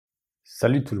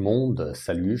Salut tout le monde,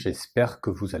 salut, j'espère que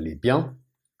vous allez bien.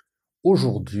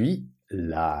 Aujourd'hui,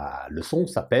 la leçon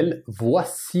s'appelle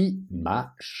Voici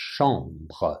ma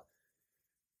chambre.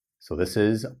 So this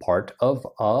is part of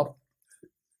a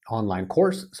online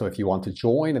course. So if you want to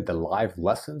join the live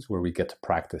lessons where we get to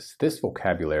practice this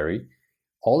vocabulary,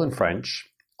 all in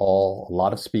French, a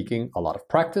lot of speaking, a lot of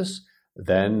practice,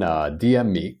 then DM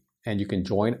me and you can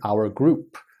join our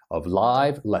group of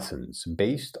live lessons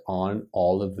based on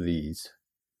all of these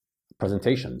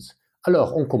presentations.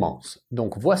 Alors, on commence.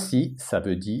 Donc, voici, ça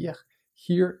veut dire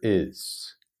here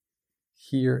is.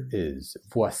 Here is.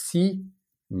 Voici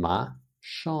ma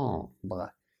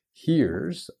chambre.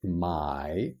 Here's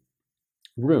my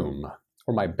room,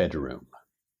 or my bedroom.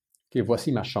 Okay,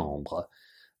 voici ma chambre.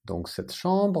 Donc, cette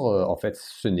chambre, en fait,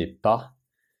 ce n'est pas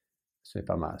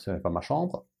ma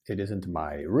chambre. It isn't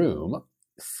my room.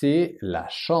 C'est la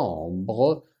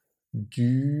chambre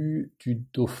du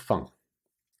dauphin.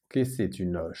 Okay, c'est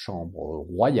une chambre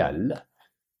royale,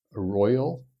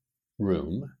 royal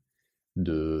room,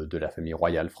 de la famille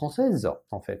royale française.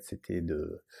 En fait, c'était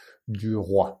du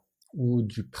roi ou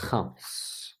du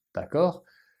prince. D'accord?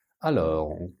 Alors,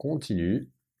 on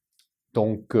continue.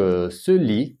 Donc, ce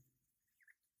lit,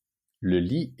 le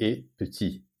lit est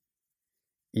petit.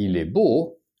 Il est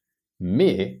beau,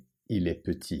 mais il est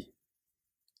petit.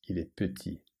 Il est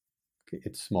petit. Okay,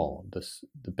 it's small.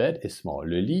 The bed is small.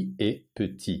 Le lit est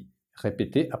petit.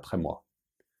 Répétez après moi.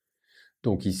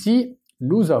 Donc ici,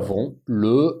 nous avons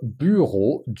le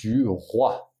bureau du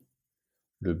roi.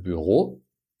 Le bureau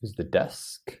is the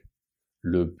desk.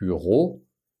 Le bureau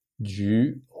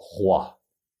du roi.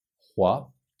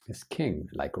 Roi is king,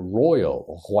 like royal,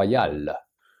 royal.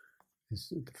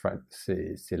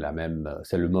 C'est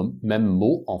le même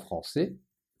mot en français.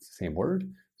 Same word.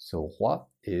 So roi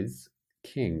is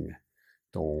king.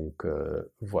 Donc,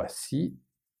 voici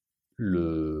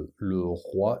le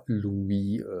roi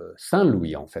Louis, Saint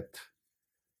Louis en fait.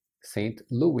 Saint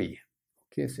Louis.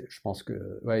 Okay, je pense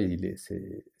que ouais,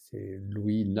 c'est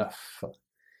Louis IX.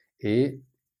 Et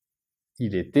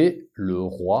il était le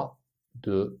roi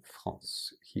de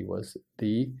France. He was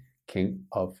the king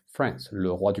of France,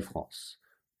 le roi du France.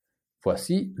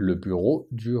 Voici le bureau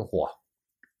du roi.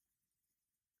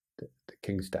 The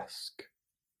king's desk.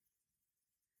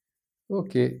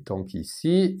 Ok, donc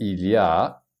ici, il y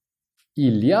a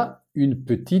une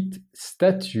petite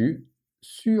statue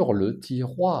sur le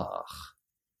tiroir.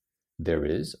 There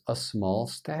is a small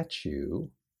statue,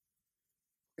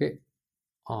 okay,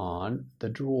 on the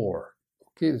drawer,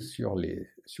 okay, sur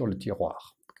le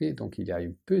tiroir. Okay, donc il y a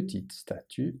une petite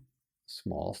statue,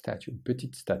 small statue, une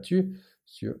petite statue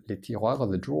sur les tiroirs,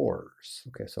 the drawers.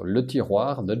 Okay, so le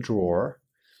tiroir, the drawer,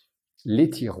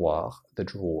 les tiroirs, the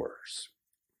drawers.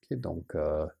 Donc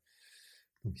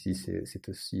ici, c'est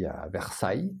aussi à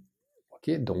Versailles.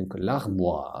 Okay, donc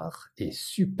l'armoire est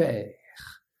super.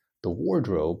 The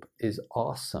wardrobe is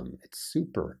awesome. It's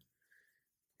super.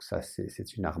 Donc ça,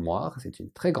 c'est une armoire. C'est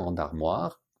une très grande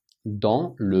armoire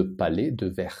dans le palais de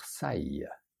Versailles.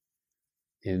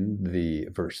 In the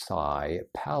Versailles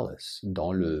Palace.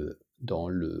 Dans le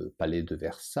palais de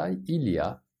Versailles, il y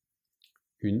a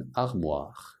une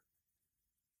armoire.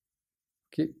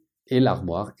 Okay. Et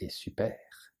l'armoire est super.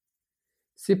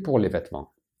 C'est pour les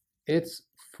vêtements. It's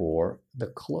for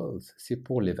the clothes. C'est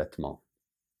pour les vêtements.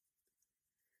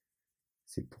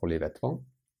 C'est pour les vêtements.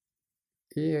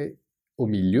 Et au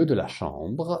milieu de la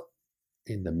chambre,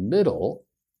 in the middle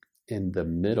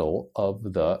of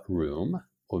the room,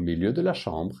 au milieu de la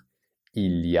chambre,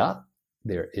 il y a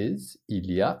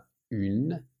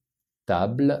une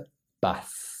table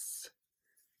basse.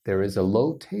 There is a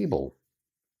low table.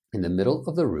 In the middle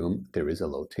of the room, there is a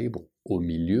low table. Au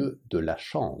milieu de la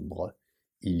chambre,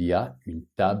 il y a une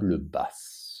table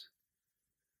basse.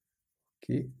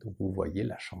 Ok, donc vous voyez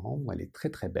la chambre, elle est très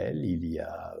très belle. Il y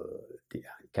a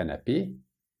un canapé,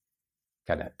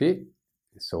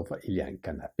 sofa, il y a un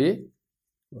canapé.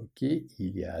 Ok,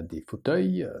 il y a des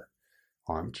fauteuils,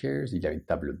 armchairs, il y a une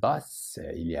table basse,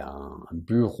 il y a un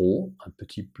bureau, un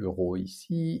petit bureau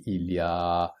ici. Il y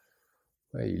a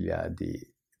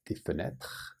des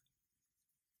fenêtres.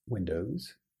 Windows.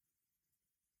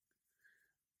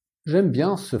 J'aime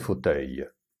bien ce fauteuil.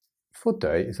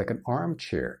 Fauteuil is like an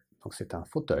armchair. Donc c'est un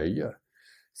fauteuil.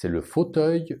 C'est le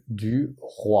fauteuil du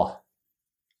roi.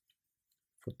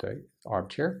 Fauteuil,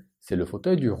 armchair, c'est le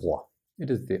fauteuil du roi. It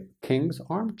is the king's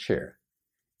armchair.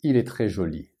 Il est très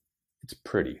joli. It's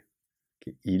pretty.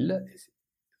 Okay. Il is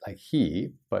like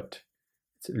he, but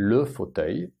it's le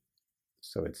fauteuil.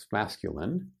 So it's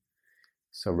masculine.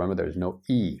 So remember there's no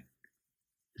E.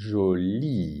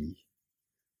 Joli.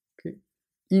 Okay.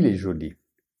 Il est joli.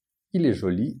 Il est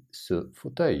joli ce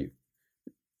fauteuil.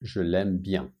 Je l'aime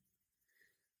bien.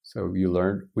 So we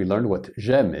learned what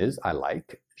j'aime is I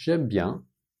like. J'aime bien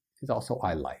is also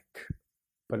I like,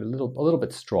 but a little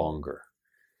bit stronger.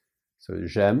 So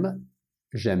j'aime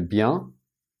bien,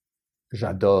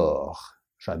 j'adore.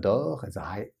 J'adore is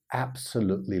I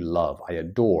absolutely love, I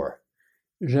adore.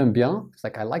 J'aime bien, it's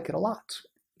like I like it a lot.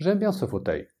 J'aime bien ce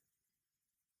fauteuil.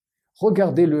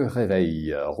 Regardez le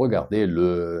réveil. Regardez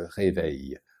le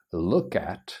réveil. Look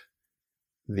at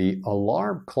the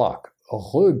alarm clock.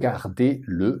 Regardez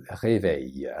le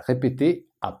réveil. Répétez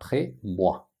après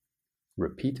moi.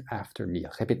 Repeat after me.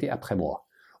 Répétez après moi.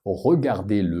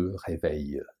 Regardez le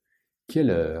réveil.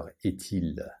 Quelle heure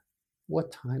est-il? What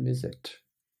time is it?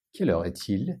 Quelle heure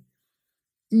est-il?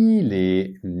 Il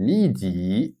est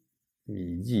midi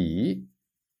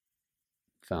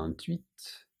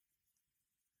 28.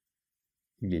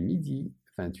 Il est midi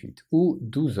 28 ou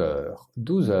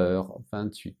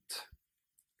 12h28.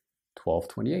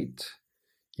 12:28.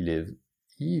 Il est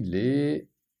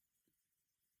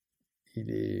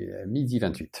midi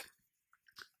 28.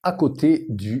 À côté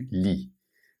du lit.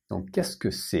 Donc, qu'est-ce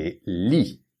que c'est?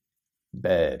 Lit.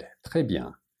 Bed. Très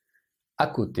bien. À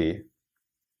côté,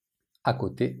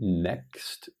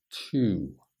 next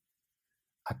to.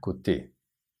 À côté.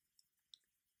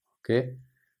 OK?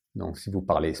 Donc, si vous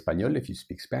parlez espagnol, if you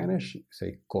speak Spanish, you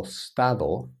say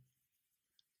costado.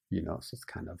 You know, so it's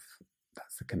kind of,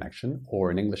 that's the connection.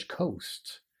 Or in English,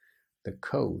 coast. The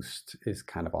coast is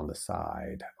kind of on the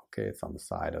side. Okay, it's on the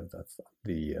side of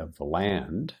the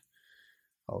land.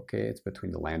 Okay, it's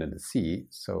between the land and the sea.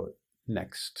 So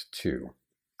next to.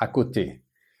 À côté.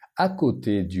 À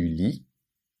côté du lit.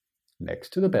 Next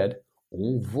to the bed.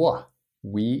 On voit.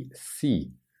 We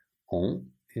see. On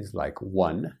is like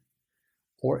one.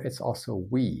 Or it's also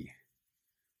we.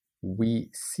 We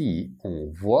see.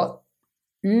 On voit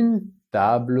une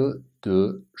table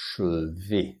de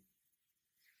chevet.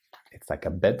 It's like a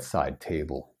bedside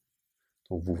table.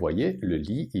 Donc vous voyez, le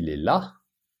lit, il est là,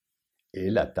 et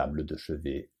la table de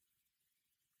chevet,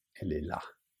 elle est là.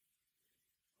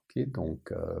 Ok,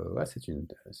 donc ouais, c'est une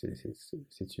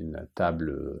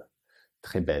table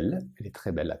très belle. Elle est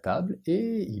très belle la table,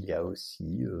 et il y a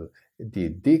aussi des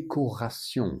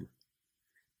décorations,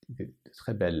 de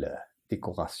très belles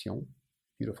décorations,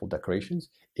 beautiful decorations,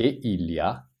 et il y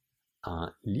a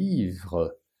un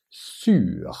livre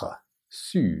sur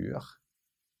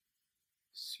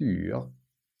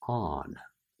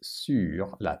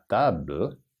la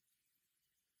table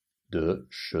de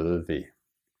chevet.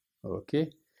 Ok?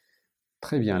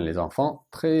 Très bien les enfants,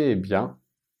 très bien.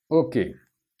 Ok.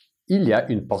 Il y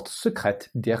a une porte secrète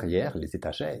derrière les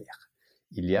étagères.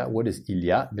 Il y a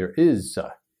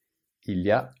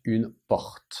une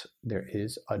porte. There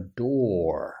is a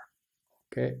door.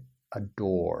 Ok? A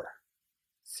door.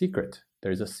 Secret.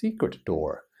 There is a secret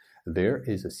door. There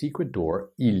is a secret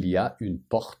door. Il y a une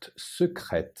porte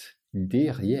secrète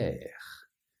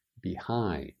derrière.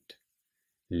 Behind.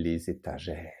 Les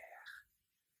étagères.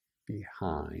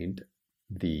 Behind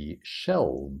the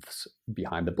shelves.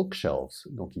 Behind the bookshelves.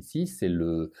 Donc ici, c'est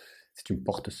une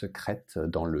porte secrète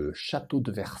dans le château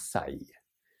de Versailles.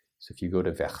 So if you go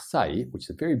to Versailles, which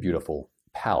is a very beautiful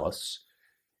palace,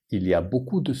 il y a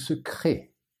beaucoup de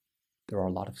secrets. There are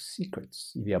a lot of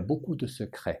secrets. Il y a beaucoup de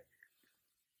secrets.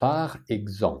 Par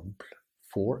exemple,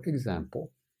 for example,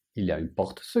 il y a une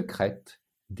porte secrète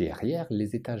derrière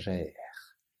les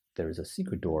étagères. There is a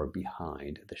secret door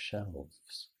behind the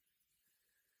shelves.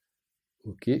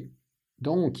 Ok.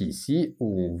 Donc ici,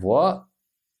 on voit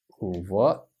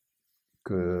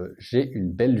que j'ai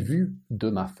une belle vue de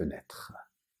ma fenêtre.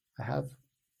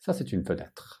 Ça c'est une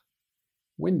fenêtre.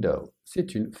 Window,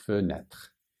 c'est une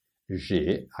fenêtre.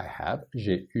 J'ai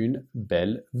une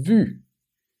belle vue.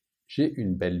 J'ai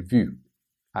une belle vue.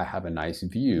 I have a nice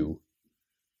view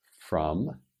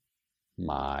from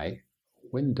my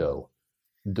window.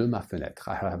 De ma fenêtre.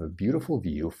 I have a beautiful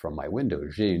view from my window.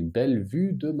 J'ai une belle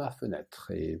vue de ma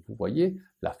fenêtre. Et vous voyez,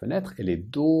 la fenêtre, elle est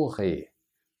dorée.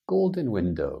 Golden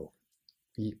window.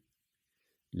 Et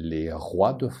les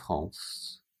rois de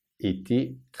France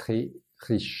étaient très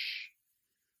riches.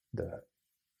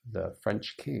 The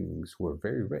French kings were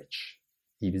very rich.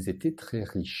 Ils étaient très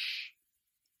riches.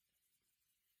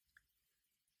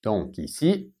 Donc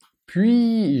ici,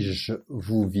 puis-je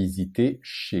vous visiter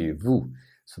chez vous?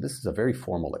 So this is a very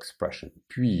formal expression.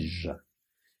 Puis-je?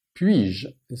 Puis-je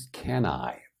is can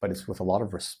I, but it's with a lot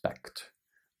of respect.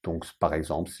 Donc par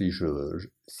exemple, si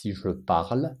je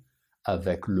parle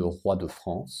avec le roi de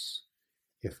France,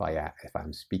 if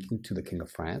I'm speaking to the king of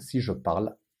France, si je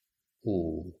parle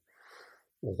au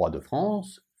roi de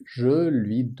France, je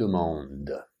lui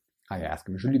demande. I ask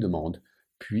him, je lui demande,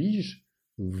 puis-je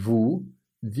vous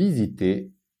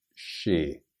visiter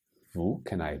chez vous?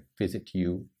 Can I visit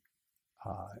you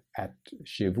at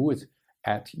chez vous is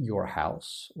at your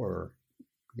house, or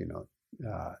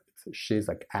chez is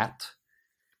like at,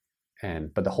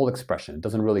 but the whole expression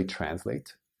doesn't really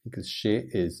translate because chez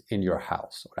is in your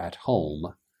house or at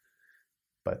home,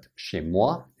 but chez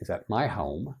moi is at my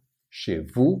home, chez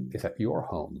vous is at your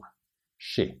home.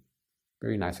 Chez,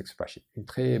 very nice expression, une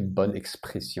très bonne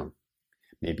expression.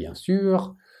 Mais bien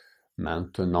sûr,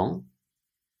 maintenant,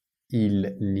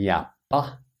 il n'y a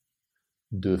pas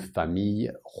de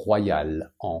famille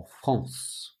royale en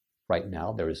France. Right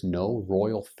now, there is no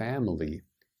royal family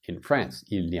in France.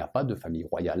 Il n'y a pas de famille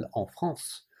royale en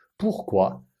France.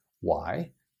 Pourquoi?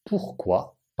 Why?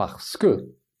 Pourquoi? Parce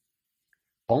que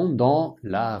pendant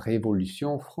la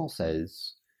Révolution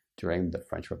française, during the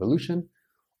French Revolution,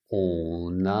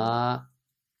 on a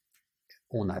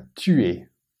tué,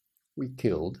 we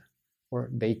killed, or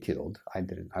they killed,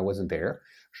 I wasn't there,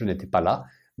 je n'étais pas là,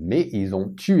 mais ils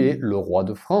ont tué le roi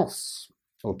de France,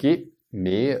 ok?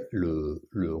 Mais le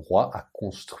roi a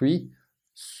construit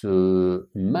ce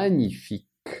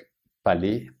magnifique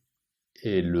palais,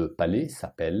 et le palais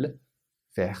s'appelle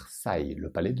Versailles, le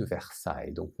palais de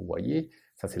Versailles. Donc vous voyez,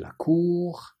 ça c'est la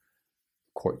cour,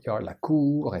 courtyard, la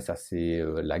cour, et ça c'est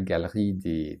la galerie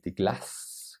des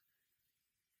glaces.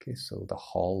 Okay, so the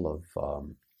hall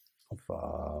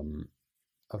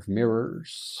of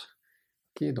mirrors.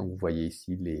 Ok, donc vous voyez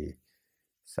ici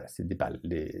ça c'est des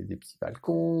petits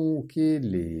balcons, ok,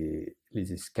 les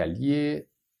escaliers,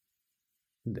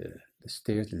 the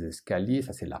stairs, les escaliers,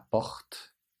 ça c'est la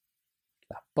porte.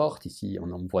 La porte, ici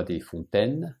on en voit des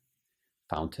fontaines,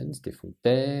 fountains, des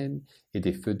fontaines, et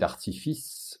des feux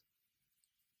d'artifice.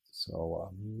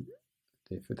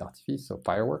 Des feux d'artifice, so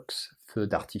fireworks, feux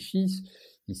d'artifice.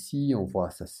 Ici on voit,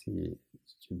 ça c'est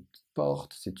une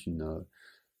porte,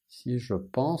 ici je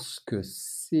pense que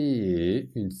c'est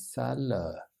une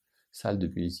salle de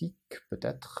musique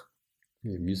peut-être,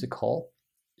 music hall.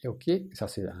 Et ok, ça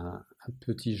c'est un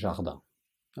petit jardin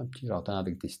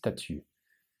avec des statues.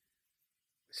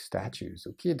 Statues,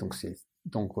 ok,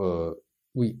 donc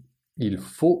oui, il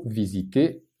faut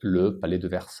visiter le palais de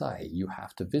Versailles. You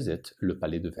have to visit le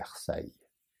palais de Versailles.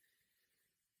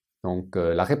 Donc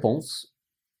la réponse,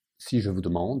 si je vous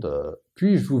demande,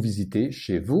 puis-je vous visiter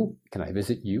chez vous? Can I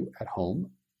visit you at home?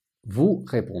 Vous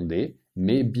répondez,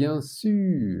 mais bien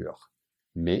sûr.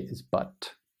 Mais is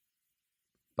but.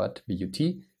 But,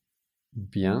 B-U-T,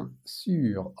 bien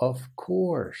sûr, of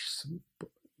course.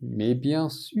 Mais bien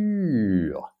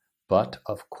sûr. But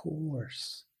of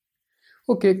course.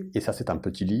 Ok, et ça c'est un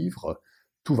petit livre.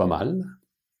 Tout va mal.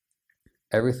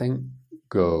 Everything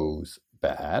goes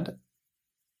bad.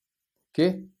 Ok,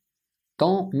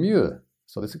 tant mieux.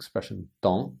 So this expression,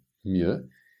 tant mieux,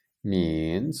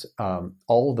 means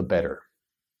all the better.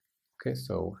 Okay,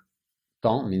 so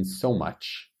tant means so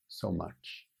much, so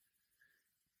much.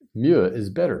 Mieux is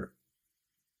better,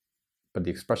 but the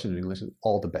expression in English is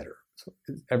all the better. So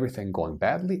is everything going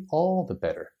badly? All the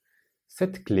better.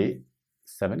 Cette clé,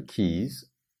 7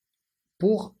 keys,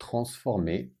 pour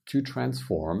transformer, to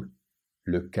transform,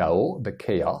 le chaos, the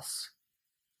chaos,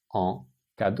 en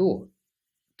cadeau,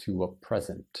 to a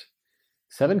present.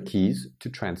 7 keys to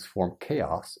transform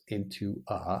chaos into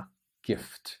a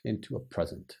gift, into a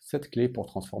present. 7 clés pour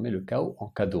transformer le chaos en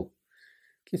cadeau.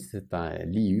 Okay, c'est un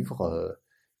livre,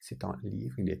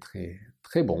 il est très,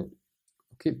 très bon.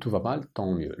 Ok, tout va mal,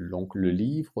 tant mieux. Donc le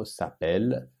livre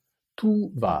s'appelle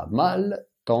Tout va mal,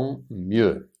 tant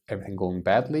mieux. Everything going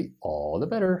badly, all the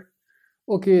better.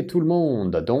 Ok, tout le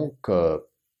monde, donc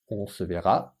on se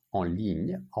verra en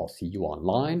ligne. I'll see you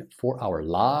online for our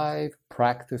live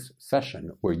practice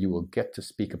session where you will get to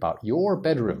speak about your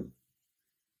bedroom.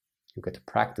 You get to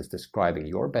practice describing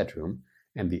your bedroom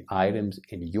and the items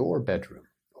in your bedroom.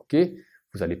 Ok?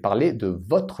 Vous allez parler de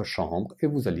votre chambre et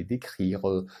vous allez décrire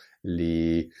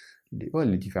les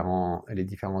différents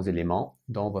éléments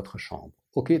dans votre chambre.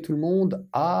 Ok, tout le monde,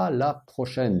 à la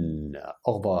prochaine.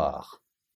 Au revoir.